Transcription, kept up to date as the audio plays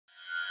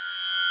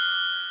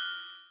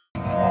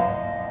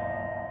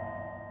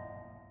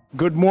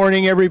Good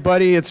morning,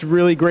 everybody. It's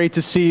really great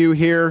to see you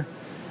here.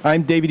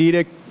 I'm David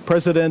Edick,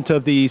 President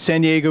of the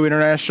San Diego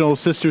International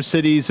Sister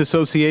Cities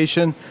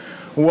Association.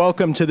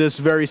 Welcome to this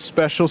very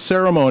special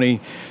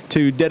ceremony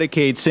to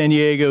dedicate San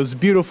Diego's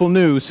beautiful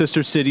new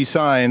Sister City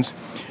signs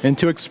and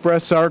to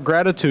express our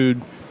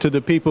gratitude to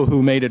the people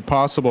who made it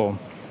possible.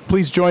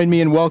 Please join me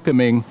in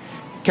welcoming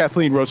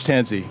Kathleen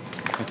Roche-Tansey.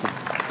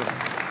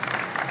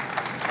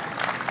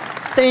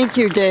 Thank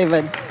you,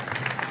 David.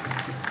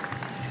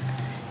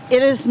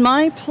 It is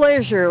my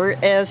pleasure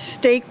as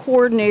State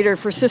Coordinator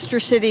for Sister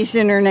Cities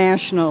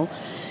International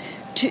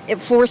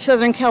for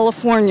Southern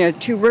California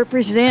to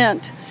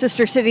represent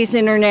Sister Cities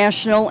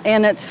International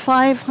and its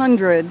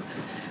 500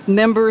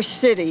 member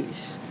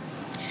cities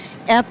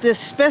at this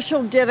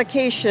special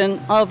dedication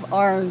of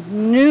our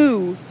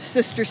new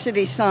Sister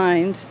City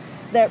signs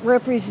that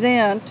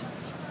represent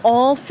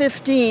all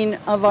 15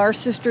 of our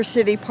Sister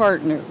City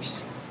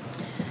partners.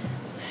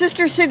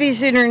 Sister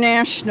Cities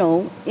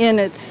International, in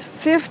its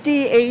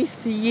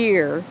 58th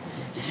year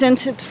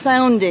since its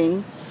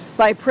founding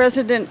by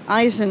President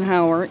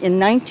Eisenhower in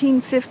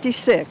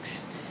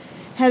 1956,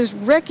 has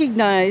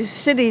recognized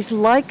cities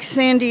like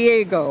San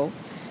Diego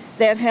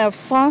that have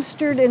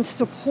fostered and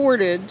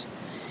supported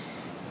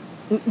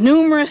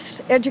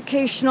numerous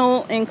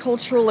educational and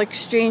cultural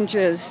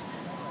exchanges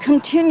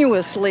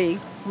continuously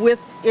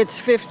with its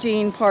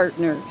 15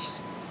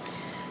 partners.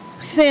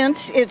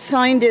 Since it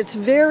signed its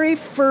very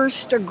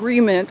first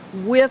agreement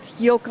with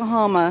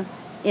Yokohama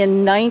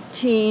in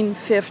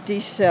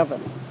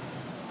 1957.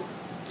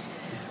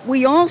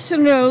 We also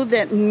know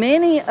that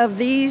many of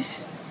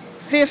these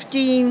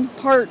 15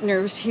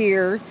 partners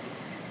here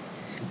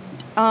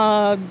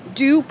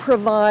do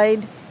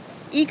provide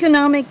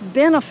economic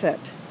benefit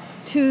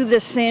to the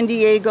San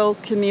Diego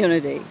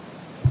community.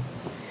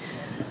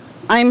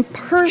 I'm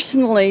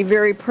personally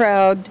very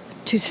proud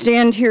to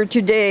stand here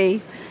today.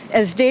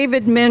 As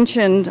David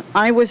mentioned,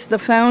 I was the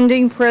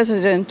founding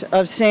president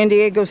of San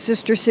Diego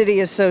Sister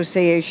City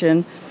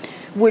Association,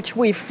 which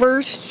we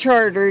first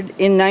chartered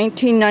in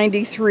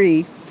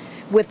 1993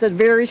 with the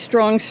very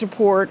strong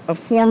support of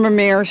former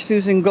Mayor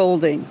Susan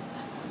Golding.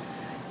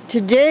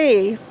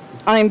 Today,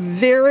 I'm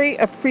very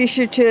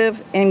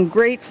appreciative and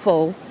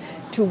grateful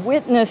to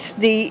witness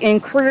the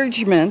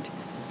encouragement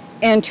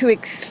and to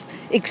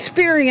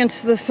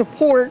experience the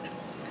support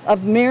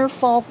of Mayor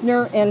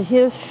Faulconer and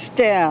his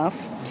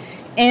staff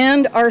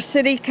and our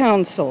City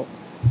Council.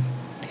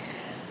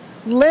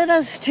 Let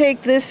us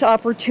take this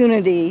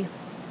opportunity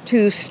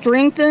to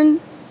strengthen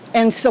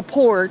and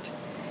support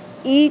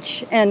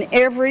each and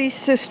every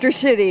sister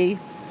city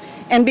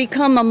and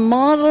become a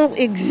model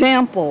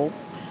example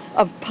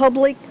of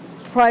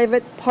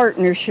public-private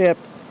partnership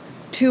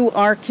to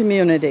our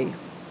community.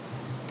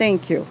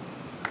 Thank you.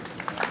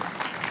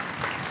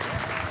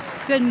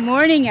 Good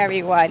morning,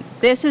 everyone.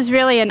 This is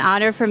really an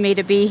honor for me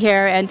to be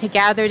here and to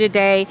gather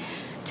today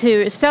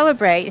to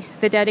celebrate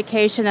the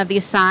dedication of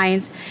these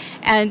signs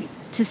and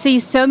to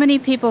see so many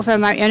people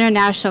from our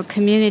international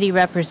community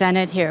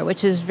represented here,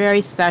 which is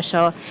very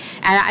special. And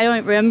I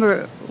don't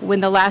remember when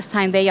the last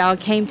time they all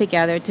came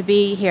together to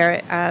be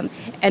here. And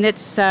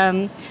it's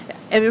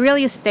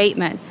really a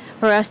statement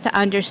for us to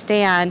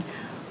understand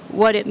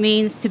what it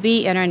means to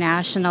be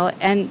international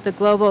and the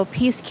global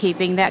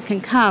peacekeeping that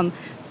can come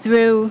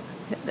through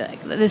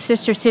the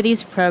Sister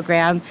Cities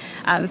program,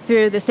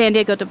 through the San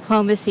Diego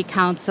Diplomacy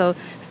Council,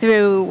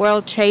 through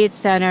World Trade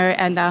Center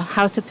and the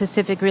House of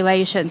Pacific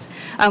Relations.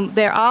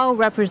 They're all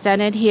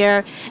represented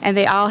here and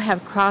they all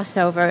have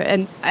crossover,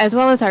 and as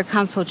well as our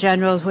Consul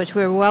Generals, which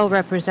we're well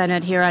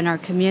represented here in our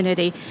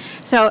community.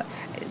 So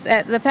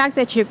the fact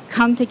that you've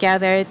come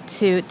together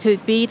to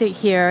be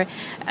here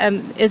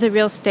is a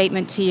real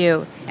statement to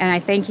you, and I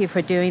thank you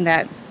for doing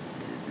that.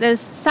 The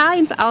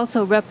signs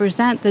also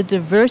represent the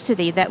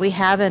diversity that we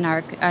have in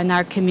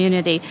our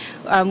community.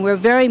 We're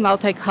very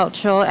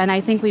multicultural, and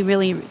I think we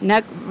really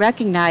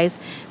recognize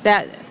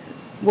that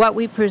what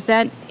we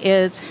present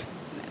is,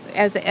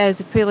 as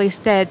Pili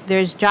said,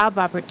 there's job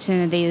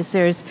opportunities,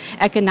 there's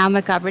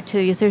economic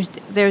opportunities,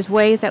 there's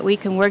ways that we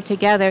can work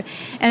together,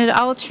 and it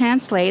all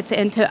translates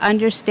into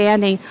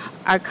understanding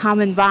our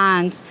common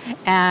bonds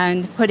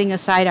and putting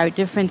aside our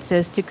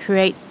differences to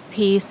create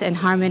peace and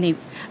harmony,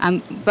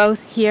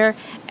 both here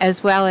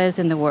as well as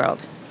in the world.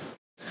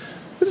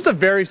 This is a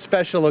very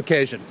special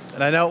occasion,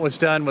 and I know it was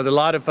done with a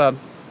lot of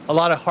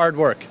hard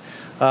work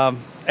and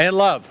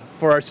love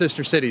for our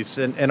sister cities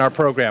and our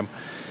program.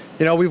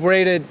 You know, we've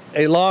waited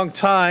a long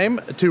time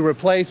to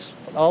replace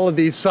all of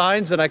these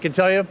signs, and I can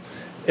tell you,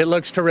 it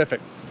looks terrific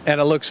and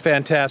it looks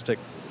fantastic.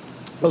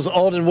 Those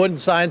old and wooden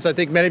signs, I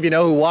think many of you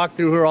know who walk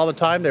through here all the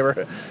time. They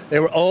were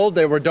old,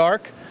 they were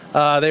dark,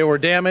 they were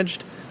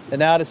damaged. And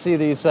now to see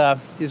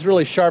these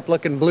really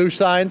sharp-looking blue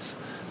signs,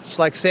 just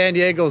like San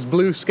Diego's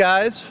blue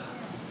skies,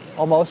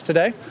 almost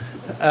today,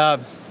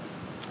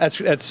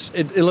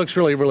 it looks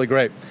really, really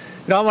great.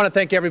 You I want to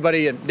thank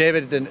everybody, and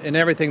David, and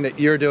everything that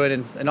you're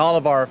doing, and all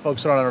of our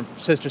folks that are on our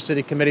sister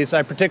city committees.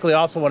 I particularly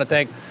also want to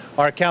thank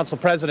our council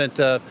president,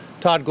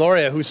 Todd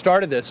Gloria, who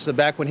started this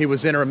back when he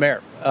was interim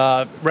mayor,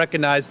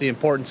 recognized the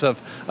importance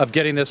of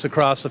getting this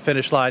across the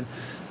finish line.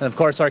 And of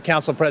course, our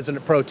council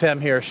president pro tem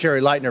here,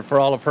 Sherry Leitner, for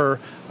all of her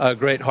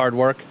great hard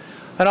work.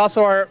 And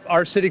also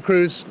our city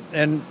crews,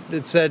 and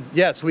it said,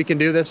 yes, we can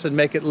do this and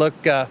make it look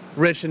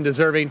rich and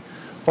deserving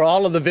for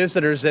all of the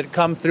visitors that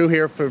come through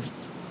here for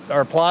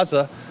our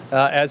plaza,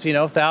 as you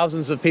know,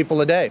 thousands of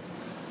people a day.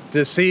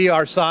 To see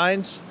our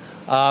signs,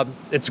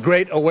 it's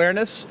great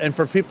awareness, and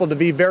for people to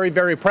be very,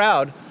 very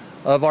proud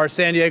of our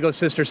San Diego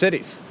sister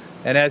cities.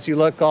 And as you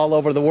look all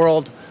over the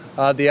world,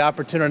 the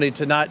opportunity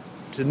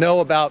to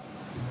know about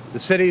the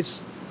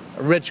cities,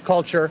 a rich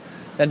culture,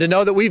 and to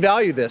know that we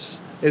value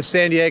this as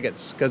San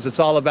Diegans, because it's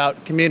all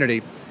about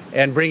community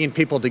and bringing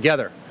people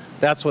together.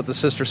 That's what the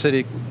Sister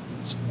City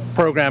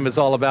program is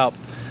all about.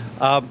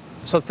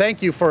 So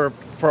thank you for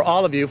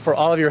all of you, for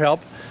all of your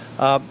help.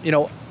 You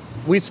know,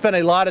 we spent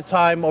a lot of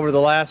time over the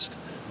last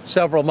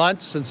several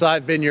months since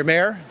I've been your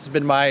mayor. It's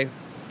been my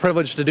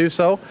privilege to do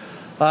so,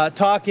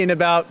 talking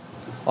about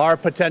our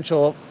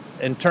potential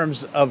in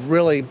terms of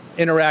really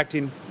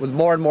interacting with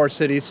more and more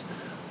cities,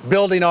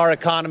 building our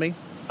economy,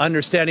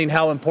 understanding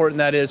how important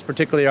that is,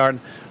 particularly our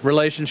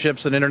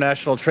relationships and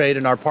international trade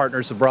and our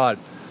partners abroad.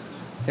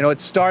 You know,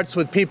 it starts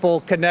with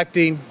people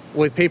connecting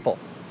with people,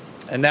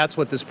 and that's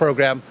what this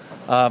program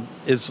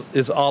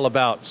is all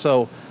about.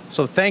 So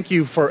thank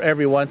you for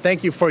everyone.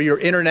 Thank you for your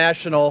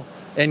international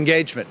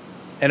engagement,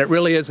 and it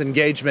really is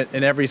engagement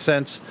in every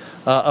sense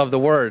of the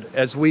word,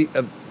 as we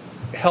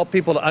help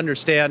people to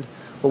understand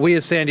what we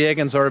as San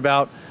Diegans are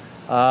about,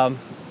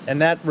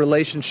 and that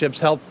relationships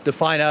help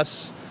define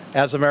us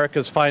as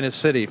America's finest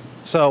city.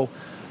 So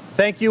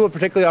thank you, and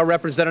particularly our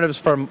representatives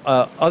from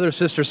other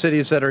sister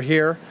cities that are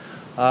here.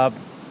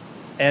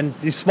 And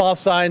these small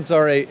signs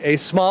are a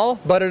small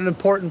but an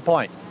important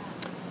point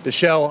to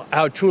show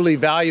how truly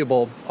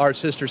valuable our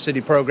sister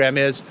city program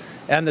is,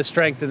 and the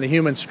strength and the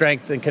human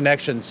strength and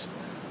connections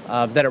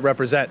that it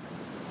represents.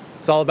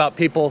 It's all about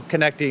people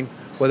connecting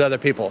with other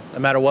people, no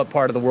matter what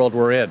part of the world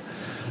we're in.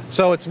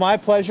 So it's my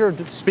pleasure,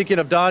 speaking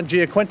of Don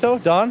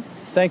Giaquinto. Don,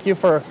 thank you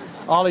for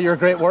all of your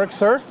great work,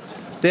 sir.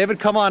 David,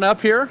 come on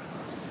up here.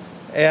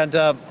 And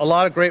a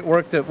lot of great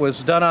work that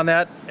was done on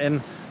that.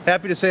 And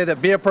happy to say that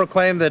be it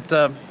proclaimed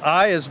that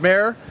I, as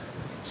mayor,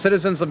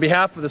 citizens on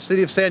behalf of the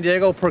city of San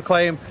Diego,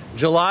 proclaim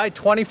July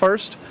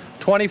 21st,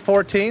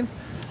 2014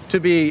 to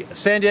be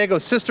San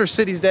Diego's Sister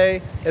Cities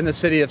Day in the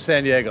city of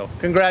San Diego.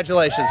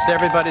 Congratulations to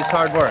everybody's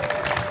hard work.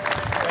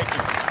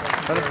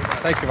 Thank you.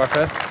 Thank you, my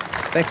friend.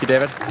 Thank you,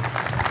 David.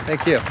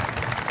 Thank you.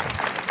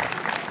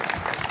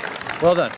 Well done.